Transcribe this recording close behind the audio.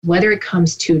whether it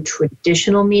comes to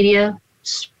traditional media,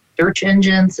 search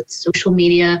engines, social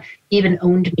media, even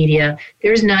owned media,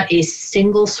 there's not a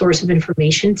single source of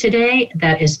information today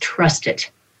that is trusted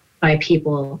by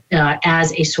people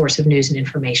as a source of news and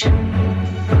information.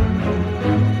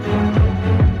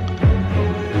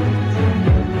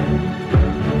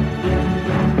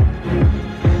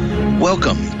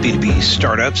 Welcome, B2B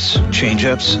startups,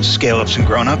 change-ups, scale-ups, and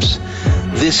grown-ups.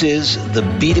 This is the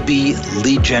B2B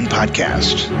Lead Gen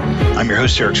Podcast. I'm your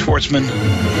host, Eric Schwartzman.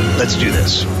 Let's do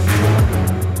this.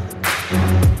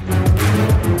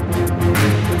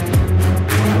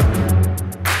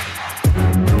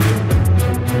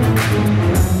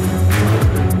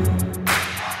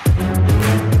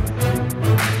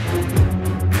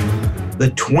 The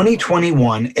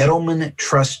 2021 Edelman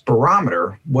Trust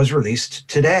Barometer was released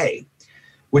today,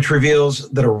 which reveals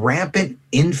that a rampant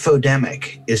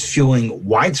infodemic is fueling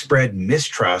widespread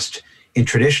mistrust in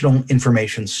traditional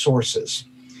information sources.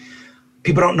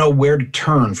 People don't know where to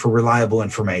turn for reliable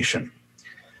information.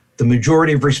 The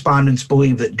majority of respondents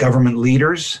believe that government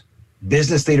leaders,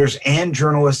 business leaders, and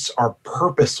journalists are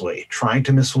purposely trying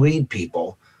to mislead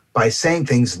people by saying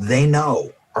things they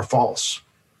know are false.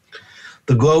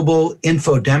 The global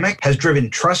infodemic has driven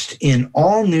trust in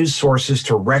all news sources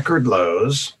to record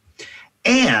lows,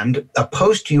 and a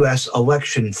post-U.S.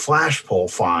 election flash poll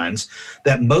finds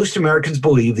that most Americans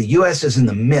believe the U.S. is in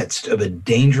the midst of a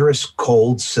dangerous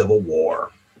cold civil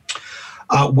war.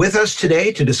 With us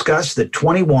today to discuss the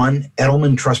 21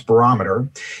 Edelman Trust Barometer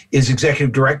is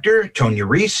Executive Director Tonya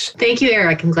Reese. Thank you,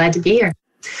 Eric. I'm glad to be here.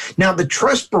 Now, the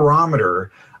Trust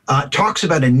Barometer talks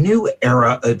about a new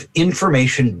era of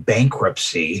information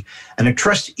bankruptcy and a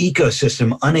trust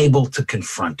ecosystem unable to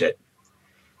confront it.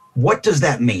 What does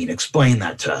that mean? Explain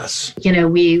that to us.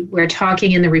 We're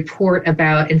talking in the report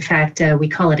about, in fact, we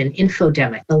call it an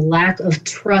infodemic, the lack of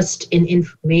trust in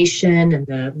information and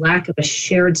the lack of a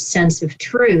shared sense of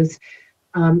truth.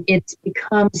 It's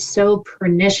become so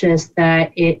pernicious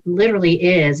that it literally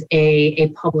is a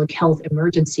public health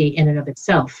emergency in and of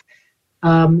itself.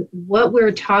 What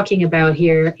we're talking about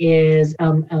here is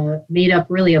made up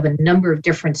really of a number of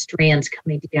different strands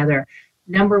coming together.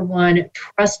 Number one,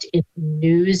 trust in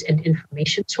news and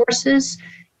information sources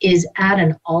is at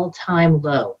an all-time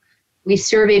low. We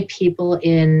surveyed people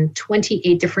in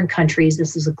 28 different countries.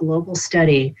 This is a global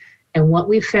study. And what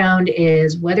we found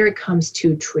is whether it comes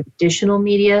to traditional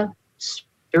media,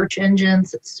 search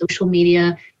engines, social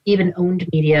media, even owned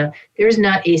media, there's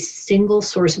not a single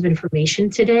source of information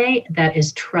today that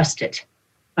is trusted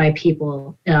by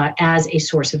people as a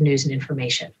source of news and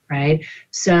information, right?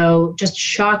 So just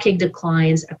shocking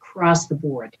declines across the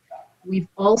board. We've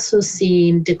also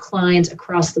seen declines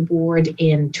across the board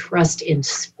in trust in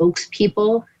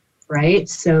spokespeople, right?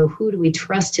 So who do we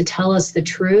trust to tell us the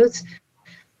truth?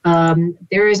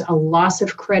 There is a loss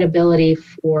of credibility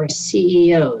for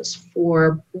CEOs,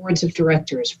 for boards of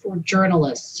directors, for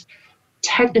journalists,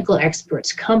 technical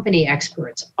experts, company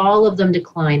experts. All of them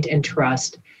declined in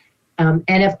trust. And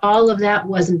if all of that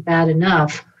wasn't bad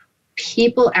enough,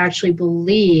 people actually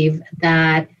believe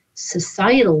that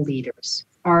societal leaders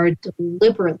are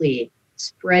deliberately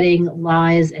spreading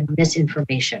lies and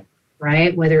misinformation,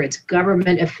 right? Whether it's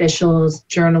government officials,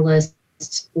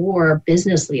 journalists, or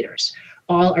business leaders,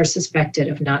 all are suspected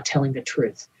of not telling the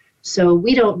truth. So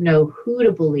we don't know who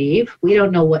to believe. We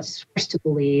don't know what source to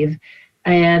believe.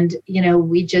 And,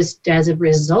 we just, as a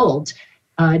result,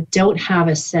 don't have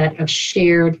a set of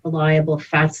shared, reliable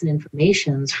facts and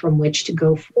informations from which to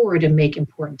go forward and make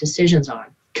important decisions on.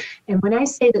 And when I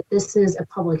say that this is a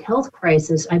public health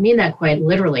crisis, I mean that quite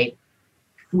literally.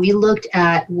 We looked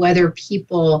at whether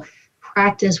people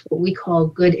practice what we call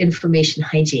good information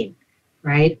hygiene,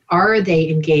 right? Are they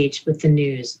engaged with the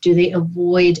news? Do they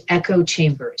avoid echo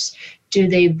chambers? Do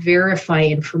they verify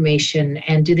information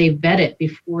and do they vet it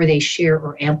before they share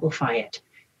or amplify it?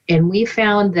 And we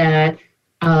found that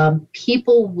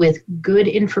people with good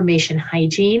information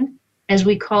hygiene, as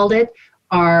we called it,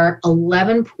 are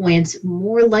 11 points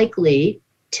more likely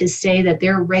to say that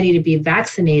they're ready to be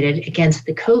vaccinated against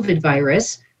the COVID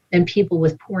virus than people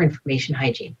with poor information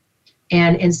hygiene.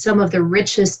 And in some of the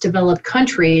richest developed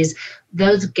countries,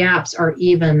 those gaps are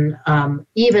even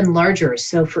larger.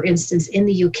 So for instance, in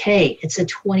the UK, it's a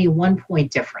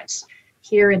 21-point difference.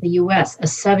 Here in the US, a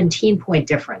 17-point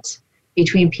difference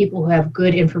between people who have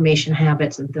good information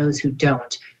habits and those who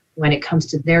don't when it comes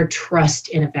to their trust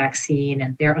in a vaccine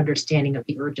and their understanding of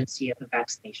the urgency of the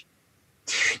vaccination.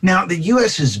 Now, the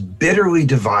U.S. is bitterly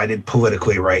divided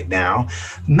politically right now.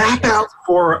 Map out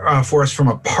for us from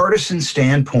a partisan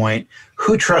standpoint,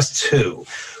 who trusts who?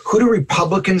 Who do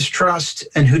Republicans trust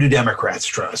and who do Democrats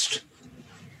trust?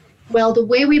 Well, the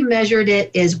way we measured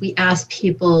it is we asked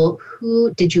people,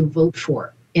 who did you vote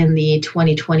for in the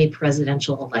 2020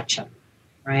 presidential election,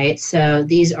 right? So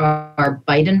these are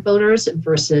Biden voters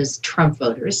versus Trump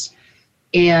voters,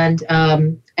 and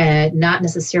not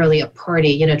necessarily a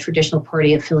party, traditional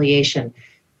party affiliation.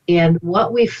 And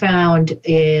what we found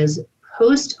is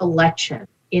post-election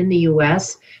in the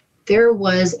US, there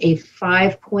was a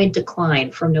 5-point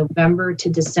decline from November to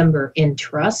December in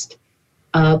trust.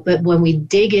 But when we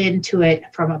dig into it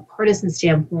from a partisan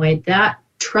standpoint, that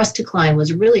trust decline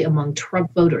was really among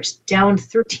Trump voters, down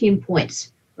 13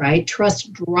 points, right?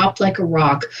 Trust dropped like a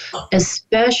rock,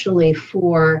 especially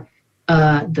for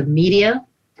the media,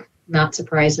 not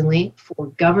surprisingly, for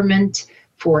government,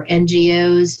 for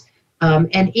NGOs,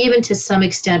 and even to some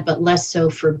extent, but less so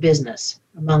for business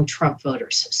among Trump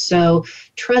voters. So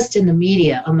trust in the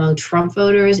media among Trump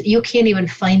voters, you can't even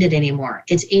find it anymore.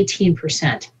 It's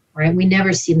 18%. Right? We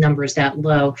never see numbers that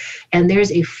low. And there's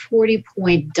a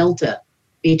 40-point delta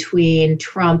between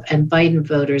Trump and Biden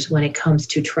voters when it comes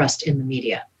to trust in the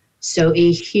media. So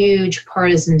a huge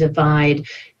partisan divide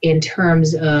in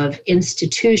terms of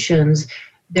institutions.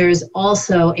 There's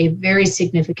also a very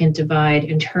significant divide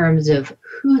in terms of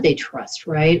who they trust,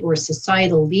 right? Or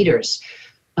societal leaders.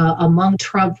 Among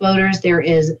Trump voters, there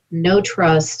is no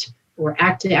trust or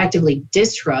actively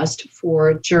distrust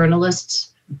for journalists,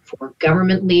 for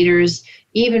government leaders,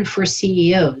 even for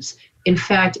CEOs. In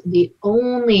fact, the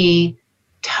only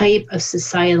type of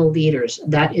societal leaders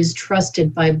that is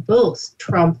trusted by both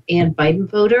Trump and Biden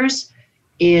voters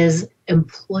is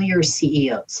employer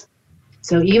CEOs.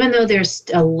 So even though there's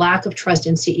a lack of trust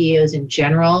in CEOs in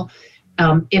general,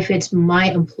 if it's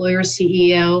my employer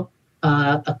CEO,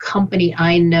 a company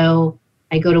I know,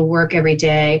 I go to work every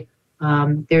day,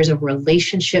 there's a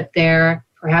relationship there.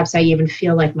 Perhaps I even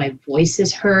feel like my voice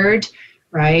is heard,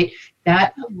 right?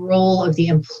 That role of the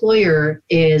employer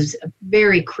is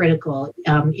very critical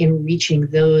in reaching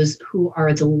those who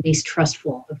are the least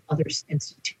trustful of other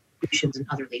institutions and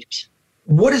other leaders.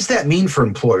 What does that mean for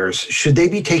employers? Should they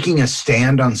be taking a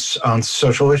stand on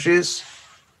social issues?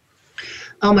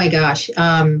 Oh my gosh,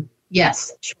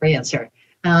 yes, short answer.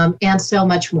 And so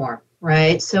much more,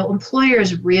 right? So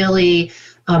employers really,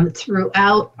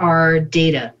 throughout our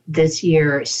data this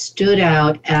year, stood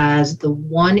out as the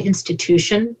one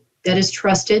institution that is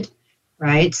trusted,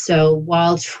 right? So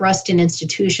while trust in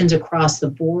institutions across the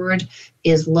board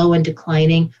is low and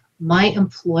declining, my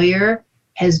employer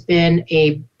has been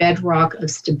a bedrock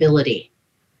of stability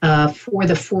for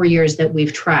the 4 years that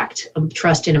we've tracked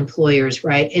trust in employers,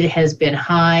 right? It has been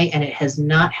high and it has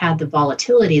not had the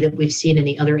volatility that we've seen in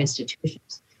the other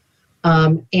institutions.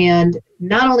 And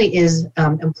not only is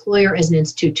employer as an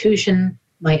institution,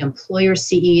 my employer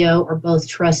CEO are both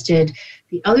trusted.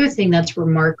 The other thing that's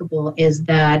remarkable is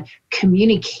that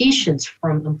communications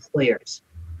from employers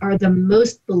are the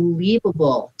most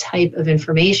believable type of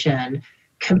information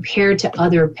compared to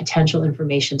other potential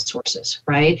information sources,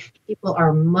 right? People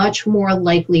are much more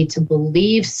likely to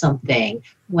believe something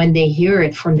when they hear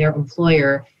it from their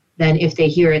employer than if they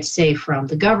hear it, say, from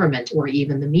the government or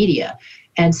even the media.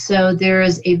 And so there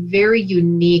is a very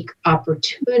unique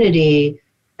opportunity,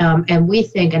 and we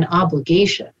think an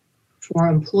obligation for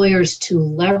employers to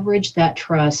leverage that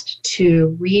trust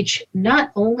to reach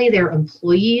not only their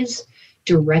employees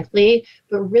directly,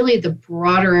 but really the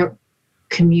broader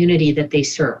community that they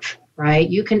serve, right?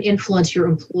 You can influence your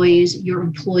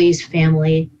employees'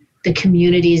 family, the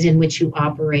communities in which you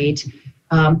operate,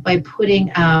 by putting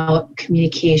out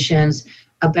communications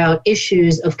about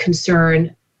issues of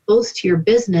concern both to your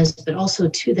business, but also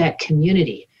to that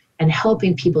community, and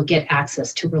helping people get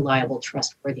access to reliable,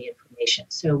 trustworthy information.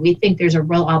 So we think there's a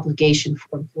real obligation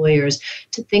for employers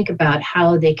to think about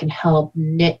how they can help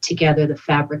knit together the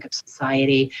fabric of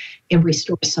society and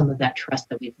restore some of that trust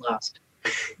that we've lost.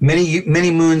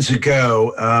 Many moons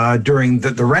ago, during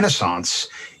the Renaissance,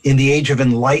 in the Age of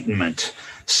Enlightenment,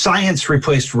 science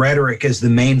replaced rhetoric as the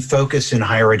main focus in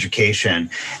higher education,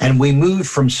 and we moved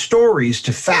from stories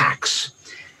to facts.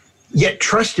 Yet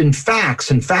trust in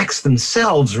facts and facts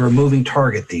themselves are a moving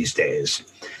target these days.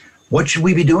 What should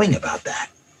we be doing about that?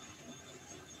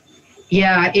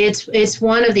 Yeah, it's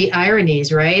one of the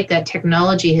ironies, right? That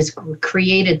technology has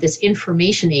created this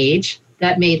information age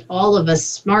that made all of us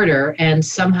smarter, and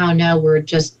somehow now we're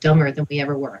just dumber than we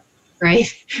ever were, right?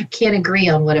 Can't agree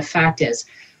on what a fact is.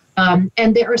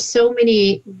 And there are so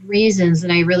many reasons,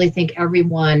 and I really think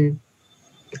everyone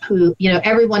who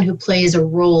plays a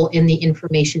role in the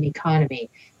information economy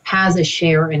has a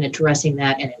share in addressing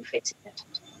that and in fixing it,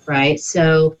 right?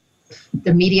 So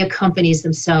the media companies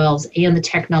themselves and the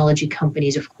technology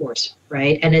companies, of course,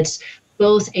 right? And it's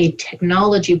both a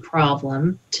technology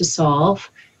problem to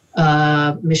solve,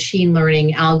 machine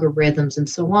learning algorithms and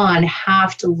so on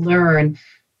have to learn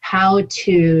how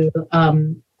to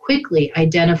quickly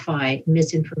identify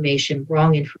misinformation,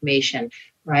 wrong information,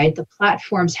 right? The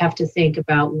platforms have to think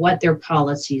about what their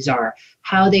policies are,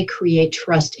 how they create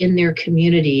trust in their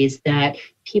communities, that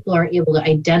people are able to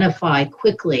identify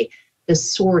quickly the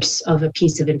source of a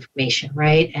piece of information,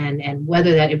 right? And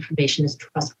whether that information is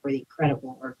trustworthy,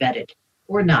 credible, or vetted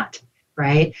or not,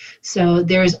 right? So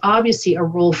there's obviously a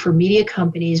role for media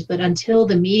companies, but until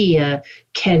the media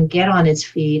can get on its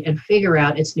feet and figure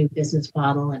out its new business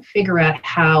model and figure out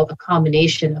how a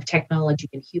combination of technology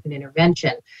and human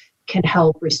intervention can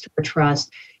help restore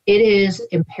trust, it is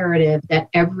imperative that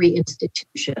every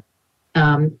institution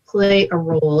play a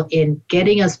role in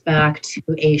getting us back to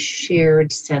a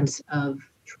shared sense of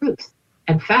truth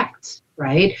and facts,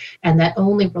 right? And that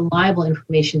only reliable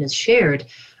information is shared.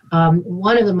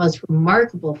 One of the most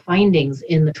remarkable findings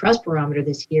in the Trust Barometer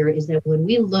this year is that when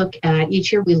we look at,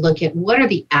 each year we look at what are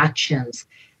the actions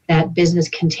that business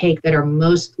can take that are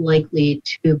most likely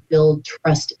to build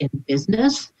trust in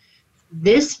business.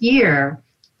 This year,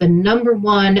 the number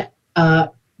one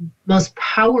most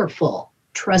powerful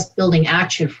trust building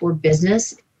action for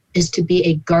business is to be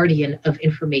a guardian of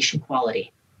information quality,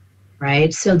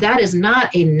 right? So that is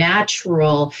not a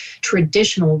natural,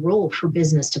 traditional role for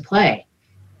business to play.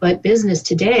 But business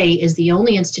today is the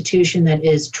only institution that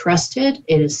is trusted.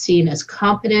 It is seen as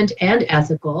competent and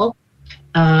ethical.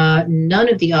 None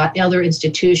of the other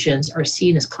institutions are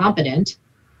seen as competent,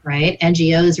 right?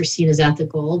 NGOs are seen as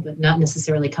ethical, but not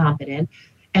necessarily competent.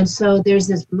 And so there's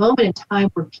this moment in time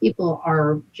where people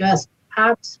are just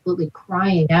absolutely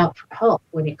crying out for help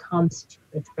when it comes to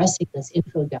addressing this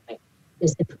infodemic,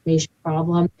 this information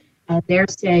problem. And they're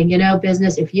saying, you know,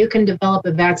 business, if you can develop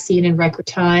a vaccine in record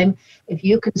time, if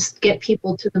you can get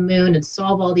people to the moon and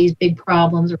solve all these big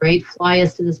problems, right, fly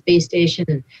us to the space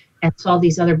station and solve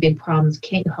these other big problems,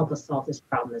 can't you help us solve this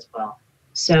problem as well?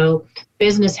 So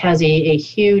business has a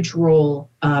huge role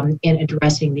in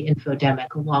addressing the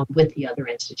infodemic along with the other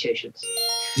institutions.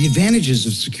 The advantages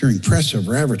of securing press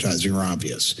over advertising are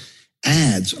obvious.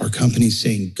 Ads are companies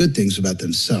saying good things about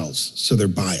themselves, so they're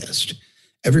biased.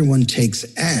 Everyone takes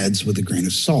ads with a grain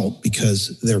of salt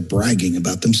because they're bragging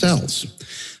about themselves.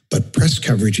 But press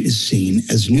coverage is seen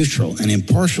as neutral and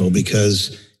impartial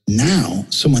because now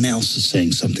someone else is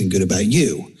saying something good about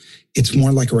you. It's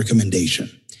more like a recommendation.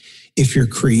 If you're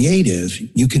creative,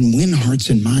 you can win hearts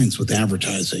and minds with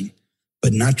advertising,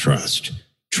 but not trust.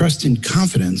 Trust and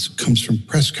confidence comes from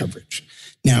press coverage.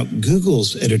 Now,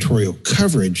 Google's editorial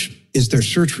coverage is their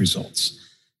search results.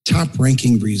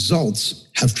 Top-ranking results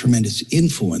have tremendous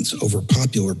influence over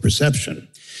popular perception.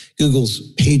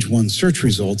 Google's page one search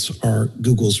results are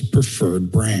Google's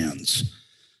preferred brands.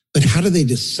 But how do they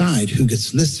decide who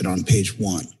gets listed on page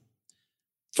one?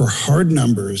 For hard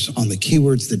numbers on the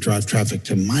keywords that drive traffic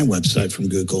to my website from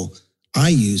Google, I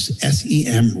use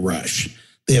SEMrush.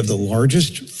 They have the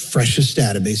largest, freshest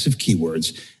database of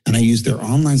keywords, and I use their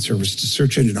online service to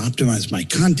search and optimize my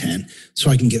content so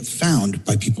I can get found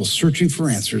by people searching for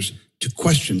answers to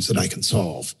questions that I can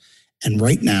solve. And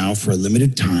right now, for a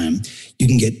limited time, you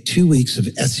can get 2 weeks of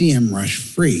SEMrush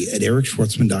free at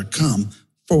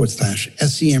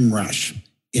ericschwartzman.com/SEMrush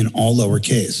in all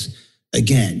lowercase.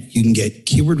 Again, you can get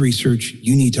keyword research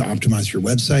you need to optimize your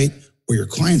website or your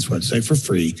client's website for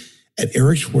free at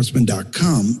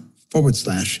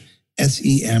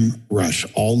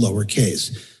ericschwartzman.com/SEMrush, all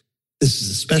lowercase. This is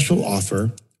a special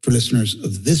offer for listeners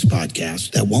of this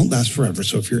podcast that won't last forever.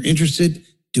 So if you're interested,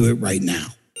 do it right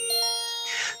now.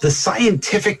 The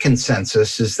scientific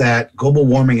consensus is that global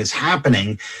warming is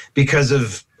happening because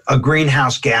of a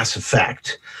greenhouse gas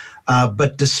effect.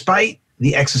 But despite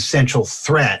the existential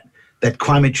threat that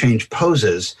climate change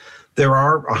poses, there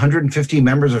are 150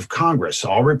 members of Congress,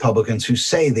 all Republicans, who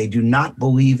say they do not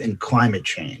believe in climate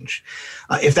change.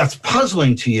 If that's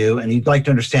puzzling to you and you'd like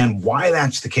to understand why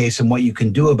that's the case and what you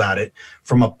can do about it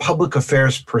from a public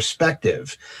affairs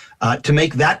perspective, to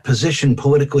make that position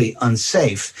politically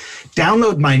unsafe,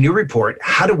 download my new report,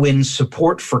 How to Win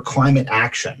Support for Climate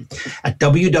Action, at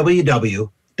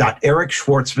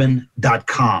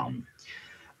www.ericschwartzman.com.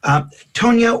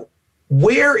 Tonya,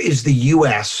 where is the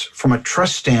U.S. from a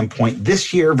trust standpoint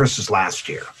this year versus last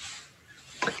year?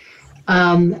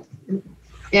 Not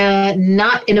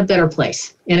in a better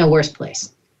place, in a worse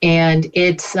place. And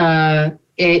it's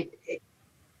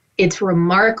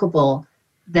remarkable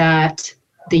that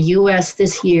the U.S.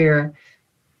 this year,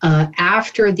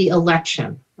 after the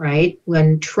election, right,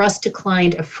 when trust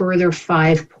declined a further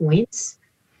 5 points,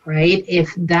 right?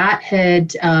 If that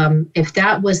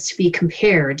was to be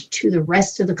compared to the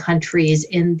rest of the countries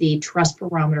in the Trust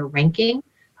Barometer ranking,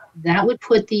 that would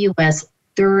put the U.S.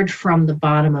 third from the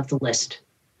bottom of the list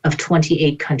of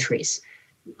 28 countries.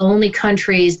 Only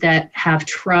countries that have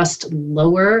trust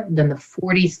lower than the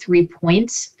 43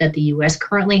 points that the U.S.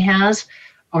 currently has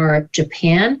are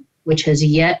Japan, which has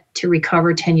yet to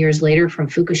recover 10 years later from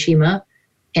Fukushima,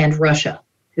 and Russia,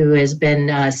 who has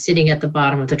been sitting at the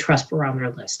bottom of the Trust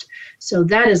Barometer list. So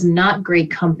that is not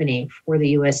great company for the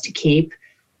U.S. to keep.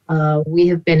 We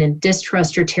have been in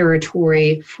distruster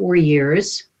territory for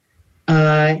years.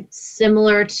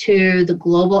 Similar to the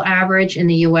global average in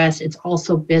the U.S., it's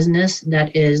also business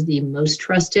that is the most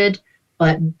trusted,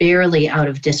 but barely out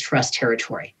of distrust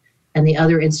territory. And the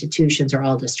other institutions are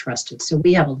all distrusted. So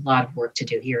we have a lot of work to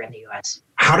do here in the U.S.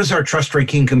 How does our trust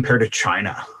ranking compare to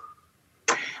China?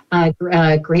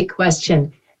 Great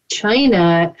question.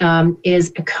 China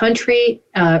is a country,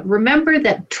 remember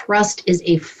that trust is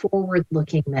a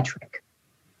forward-looking metric,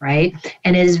 right?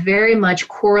 And it is very much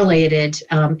correlated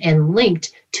and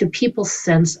linked to people's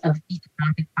sense of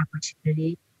economic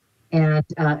opportunity and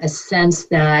a sense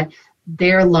that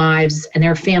their lives and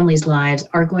their families' lives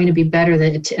are going to be better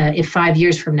than if 5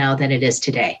 years from now than it is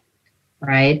today,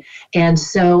 right? And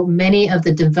so many of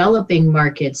the developing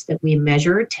markets that we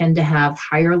measure tend to have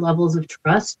higher levels of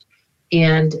trust.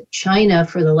 And China,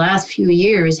 for the last few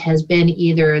years, has been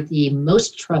either the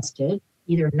most trusted,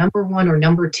 either number one or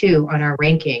number two on our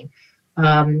ranking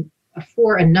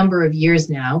for a number of years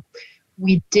now.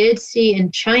 We did see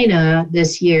in China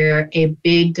this year a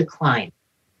big decline,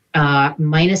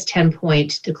 minus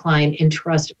 10-point decline in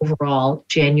trust overall,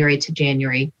 January to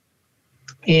January.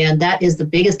 And that is the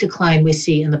biggest decline we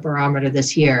see in the barometer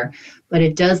this year. But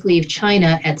it does leave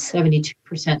China at 72%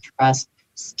 trust,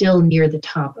 still near the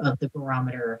top of the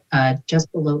barometer,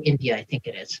 just below India, I think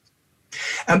it is.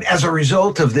 As a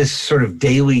result of this sort of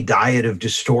daily diet of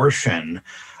distortion,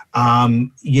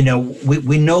 we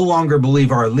no longer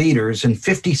believe our leaders, and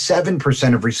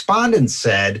 57% of respondents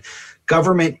said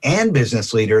government and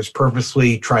business leaders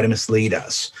purposely try to mislead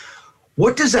us.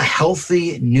 What does a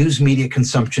healthy news media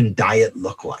consumption diet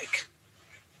look like?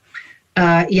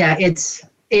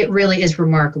 It really is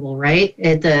remarkable, right?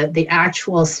 The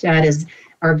actual stat is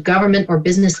our government or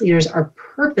business leaders are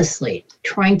purposely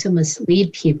trying to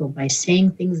mislead people by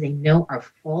saying things they know are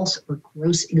false or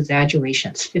gross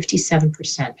exaggerations.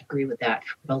 57% agree with that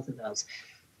for both of those.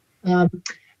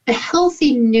 A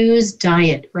healthy news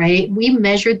diet, right? We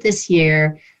measured this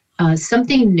year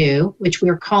something new, which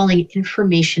we're calling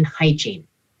information hygiene,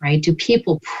 right? Do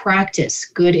people practice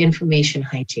good information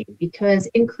hygiene? Because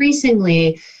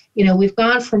increasingly, we've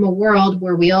gone from a world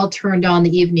where we all turned on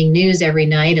the evening news every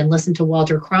night and listened to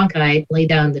Walter Cronkite lay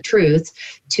down the truth,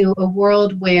 to a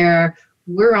world where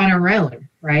we're on our own,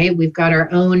 right? We've got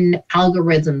our own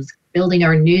algorithms building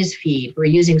our news feed. We're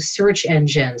using search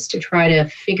engines to try to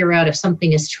figure out if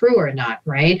something is true or not,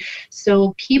 right?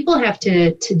 So people have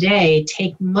to today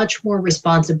take much more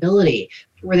responsibility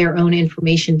for their own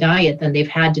information diet than they've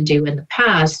had to do in the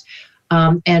past.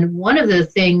 And one of the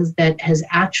things that has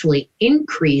actually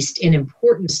increased in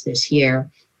importance this year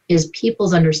is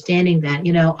people's understanding that,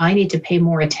 I need to pay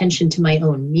more attention to my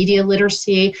own media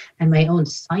literacy and my own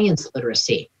science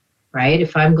literacy, right?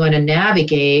 If I'm going to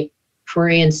navigate, for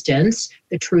instance,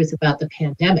 the truth about the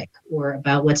pandemic or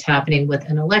about what's happening with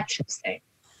an election, say.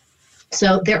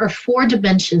 So there are 4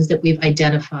 dimensions that we've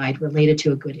identified related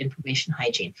to a good information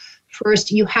hygiene.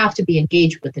 First, you have to be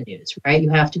engaged with the news, right? You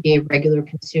have to be a regular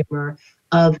consumer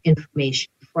of information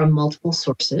from multiple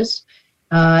sources.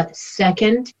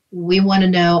 Second, we want to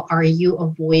know, are you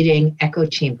avoiding echo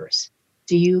chambers?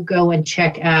 Do you go and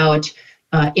check out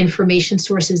information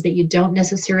sources that you don't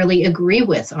necessarily agree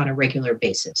with on a regular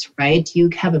basis, right? You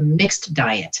have a mixed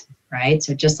diet, right?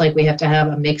 So just like we have to have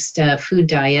a mixed food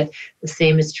diet, the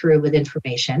same is true with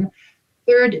information.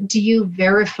 Third, do you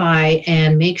verify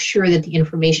and make sure that the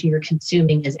information you're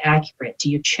consuming is accurate? Do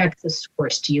you check the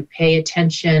source? Do you pay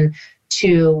attention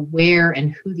to where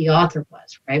and who the author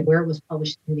was, right? Where it was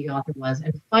published, who the author was.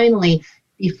 And finally,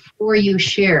 before you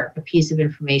share a piece of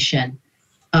information,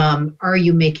 are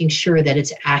you making sure that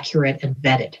it's accurate and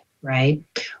vetted, right?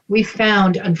 We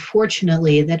found,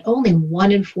 unfortunately, that only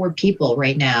 1 in 4 people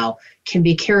right now can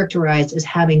be characterized as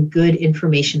having good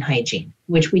information hygiene,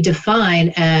 which we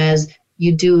define as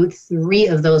you do 3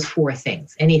 of those 4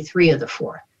 things, any 3 of the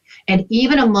 4. And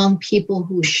even among people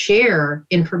who share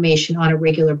information on a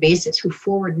regular basis, who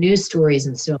forward news stories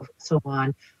and so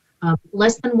on,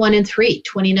 less than 1 in 3,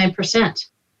 29%,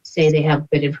 say they have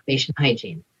good information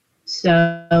hygiene.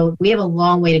 So we have a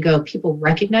long way to go. People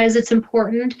recognize it's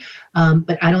important,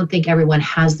 but I don't think everyone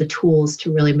has the tools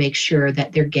to really make sure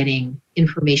that they're getting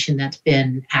information that's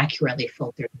been accurately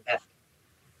filtered and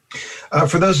vetted.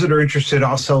 For those that are interested,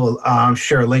 also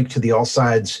share a link to the All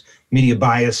Sides Media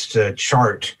Biased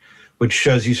chart, which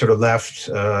shows you sort of left,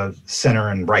 center,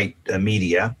 and right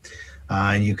media.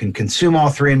 And you can consume all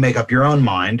three and make up your own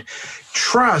mind.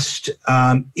 Trust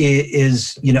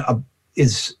is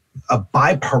a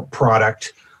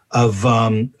byproduct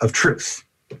of truth.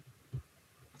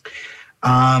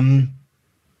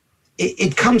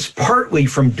 It comes partly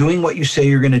from doing what you say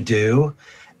you're going to do,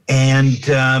 and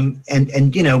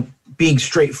being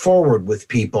straightforward with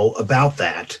people about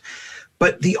that.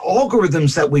 But the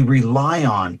algorithms that we rely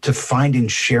on to find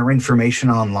and share information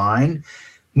online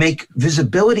make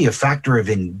visibility a factor of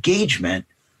engagement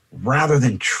rather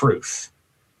than truth.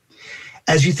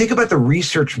 As you think about the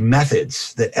research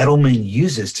methods that Edelman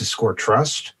uses to score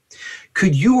trust,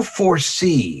 could you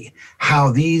foresee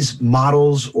how these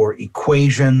models or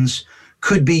equations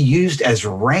could be used as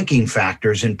ranking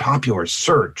factors in popular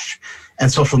search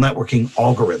and social networking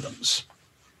algorithms?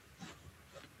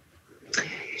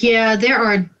 Yeah, there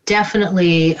are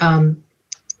definitely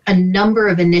a number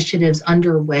of initiatives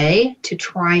underway to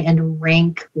try and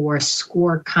rank or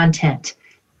score content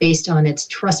based on its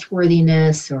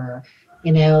trustworthiness or,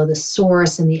 the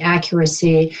source and the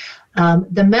accuracy.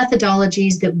 The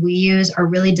methodologies that we use are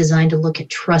really designed to look at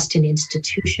trust in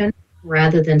institution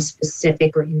rather than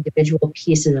specific or individual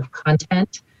pieces of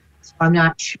content. So I'm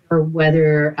not sure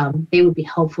whether they would be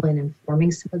helpful in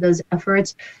informing some of those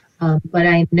efforts. But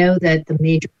I know that the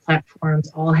major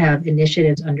platforms all have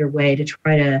initiatives underway to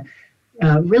try to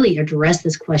really address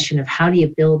this question of how do you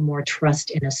build more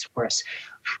trust in a source.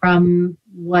 From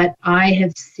what I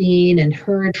have seen and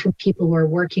heard from people who are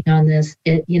working on this,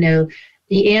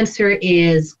 the answer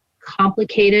is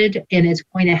complicated, and it's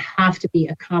going to have to be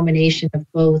a combination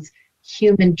of both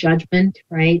human judgment,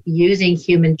 right? Using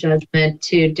human judgment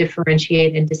to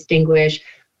differentiate and distinguish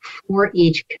for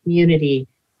each community.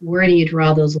 Where do you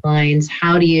draw those lines?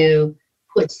 How do you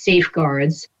put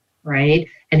safeguards, right?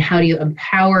 And how do you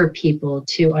empower people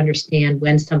to understand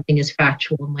when something is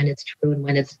factual and when it's true and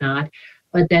when it's not?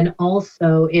 But then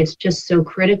also, it's just so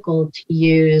critical to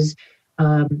use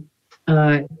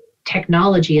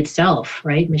technology itself,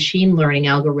 right? Machine learning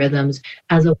algorithms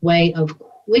as a way of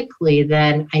quickly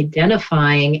then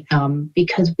identifying,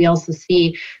 because we also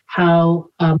see how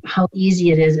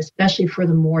easy it is, especially for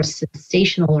the more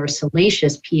sensational or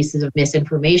salacious pieces of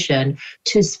misinformation,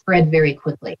 to spread very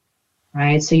quickly,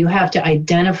 right? So you have to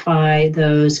identify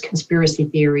those conspiracy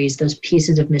theories, those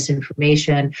pieces of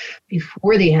misinformation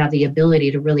before they have the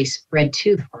ability to really spread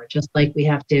too far, just like we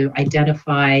have to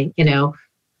identify,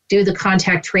 do the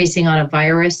contact tracing on a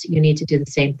virus. You need to do the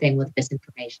same thing with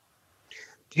misinformation.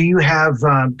 Do you have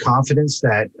confidence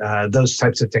that those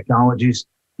types of technologies,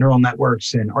 neural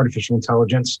networks and artificial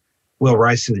intelligence, will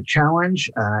rise to the challenge?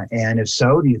 And if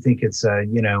so, do you think it's a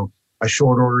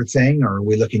short order thing, or are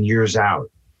we looking years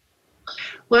out?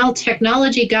 Well,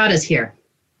 technology got us here,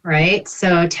 right?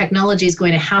 So technology is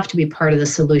going to have to be part of the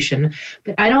solution.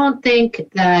 But I don't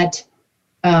think that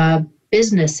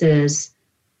businesses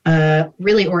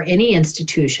really, or any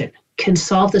institution, can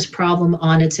solve this problem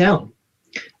on its own.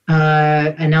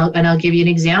 And I'll give you an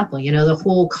example. The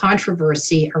whole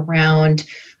controversy around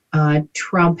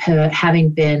Trump having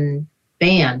been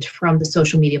banned from the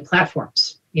social media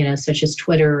platforms, such as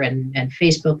Twitter and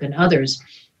Facebook and others.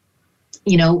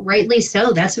 Rightly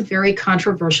so. That's a very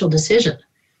controversial decision,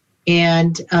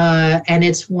 and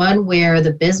it's one where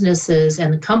the businesses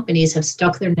and the companies have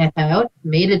stuck their neck out,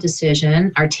 made a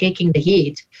decision, are taking the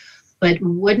heat. But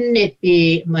wouldn't it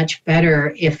be much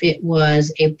better if it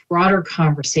was a broader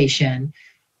conversation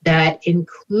that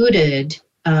included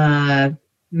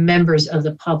members of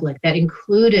the public, that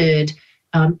included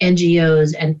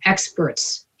NGOs and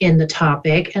experts in the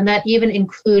topic, and that even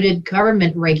included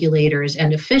government regulators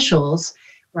and officials,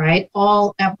 right,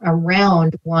 all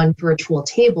around one virtual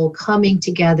table, coming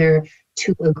together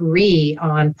to agree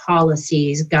on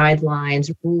policies,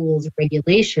 guidelines, rules,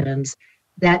 regulations,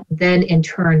 that then in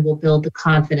turn will build the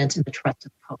confidence and the trust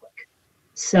of the public.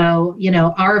 So,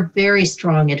 our very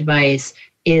strong advice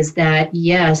is that,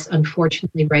 yes,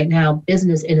 unfortunately right now,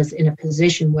 business is in a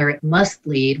position where it must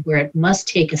lead, where it must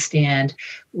take a stand,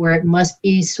 where it must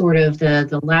be sort of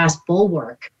the last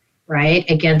bulwark, right,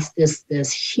 against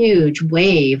this huge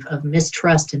wave of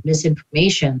mistrust and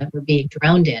misinformation that we're being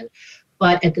drowned in.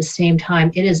 But at the same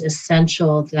time, it is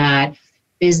essential that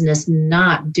business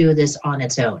not do this on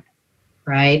its own.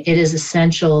 Right? It is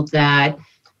essential that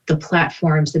the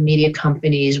platforms, the media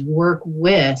companies work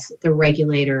with the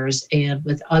regulators and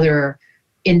with other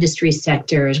industry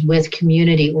sectors, with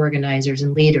community organizers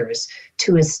and leaders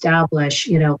to establish,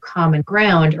 common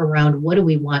ground around what do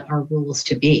we want our rules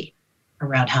to be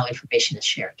around how information is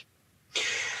shared.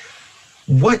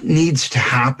 What needs to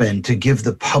happen to give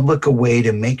the public a way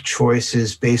to make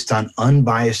choices based on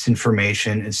unbiased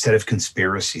information instead of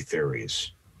conspiracy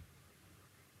theories?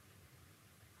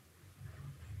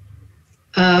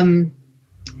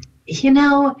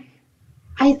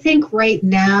 I think right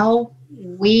now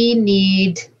we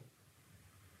need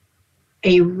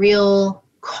a real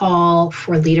call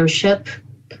for leadership.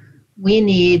 We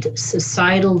need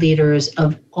societal leaders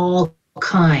of all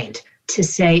kind to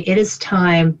say it is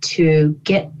time to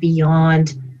get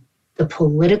beyond the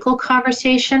political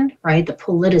conversation, right? The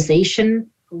politicization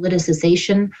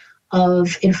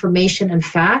of information and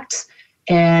facts.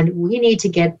 And we need to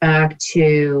get back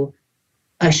to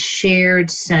a shared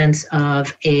sense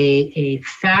of a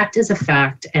fact is a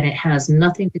fact, and it has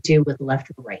nothing to do with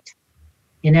left or right.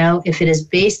 If it is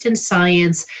based in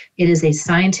science, it is a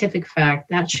scientific fact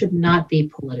that should not be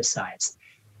politicized.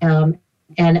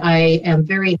 And I am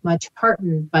very much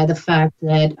heartened by the fact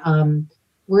that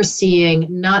we're seeing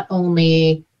not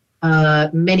only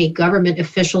many government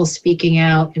officials speaking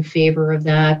out in favor of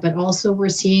that, but also we're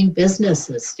seeing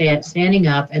businesses standing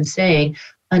up and saying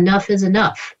enough is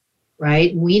enough.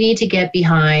 Right? We need to get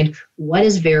behind what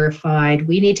is verified.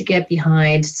 We need to get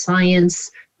behind science.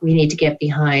 We need to get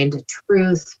behind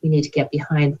truth. We need to get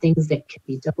behind things that can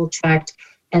be double checked.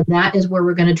 And that is where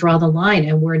we're going to draw the line.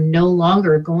 And we're no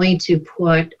longer going to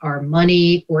put our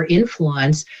money or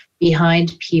influence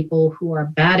behind people who are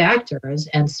bad actors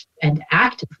and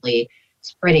actively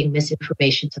spreading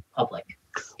misinformation to the public.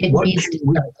 It needs to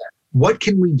start there. What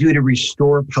can we do to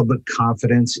restore public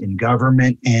confidence in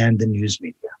government and the news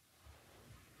media?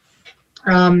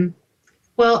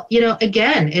 Well,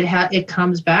 again, it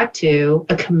comes back to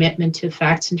a commitment to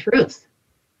facts and truth,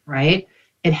 right?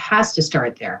 It has to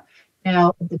start there.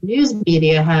 Now, the news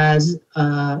media has,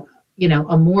 a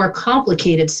more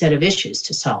complicated set of issues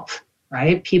to solve,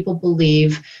 right? People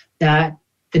believe that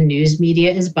the news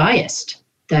media is biased,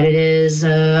 that it is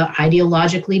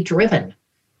ideologically driven.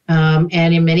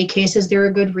 And in many cases, there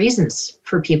are good reasons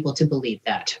for people to believe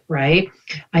that, right?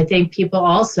 I think people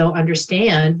also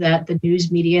understand that the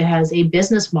news media has a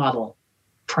business model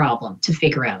problem to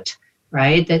figure out,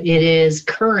 right? That it is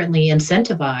currently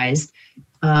incentivized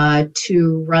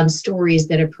to run stories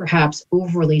that are perhaps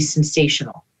overly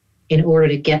sensational in order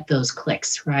to get those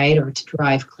clicks, right? Or to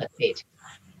drive clickbait.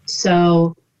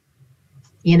 So,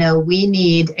 we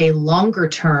need a longer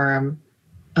term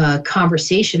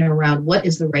conversation around what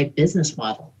is the right business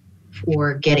model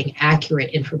for getting accurate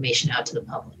information out to the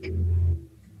public.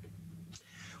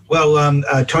 Well,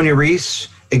 Tonya Reese,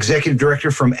 Executive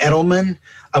Director from Edelman,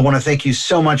 I want to thank you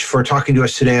so much for talking to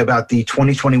us today about the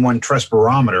 2021 Trust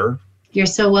Barometer. You're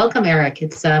so welcome, Eric.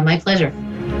 It's my pleasure.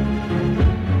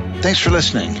 Thanks for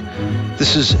listening.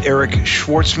 This is Eric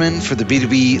Schwartzman for the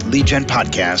B2B Lead Gen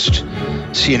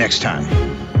Podcast. See you next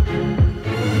time.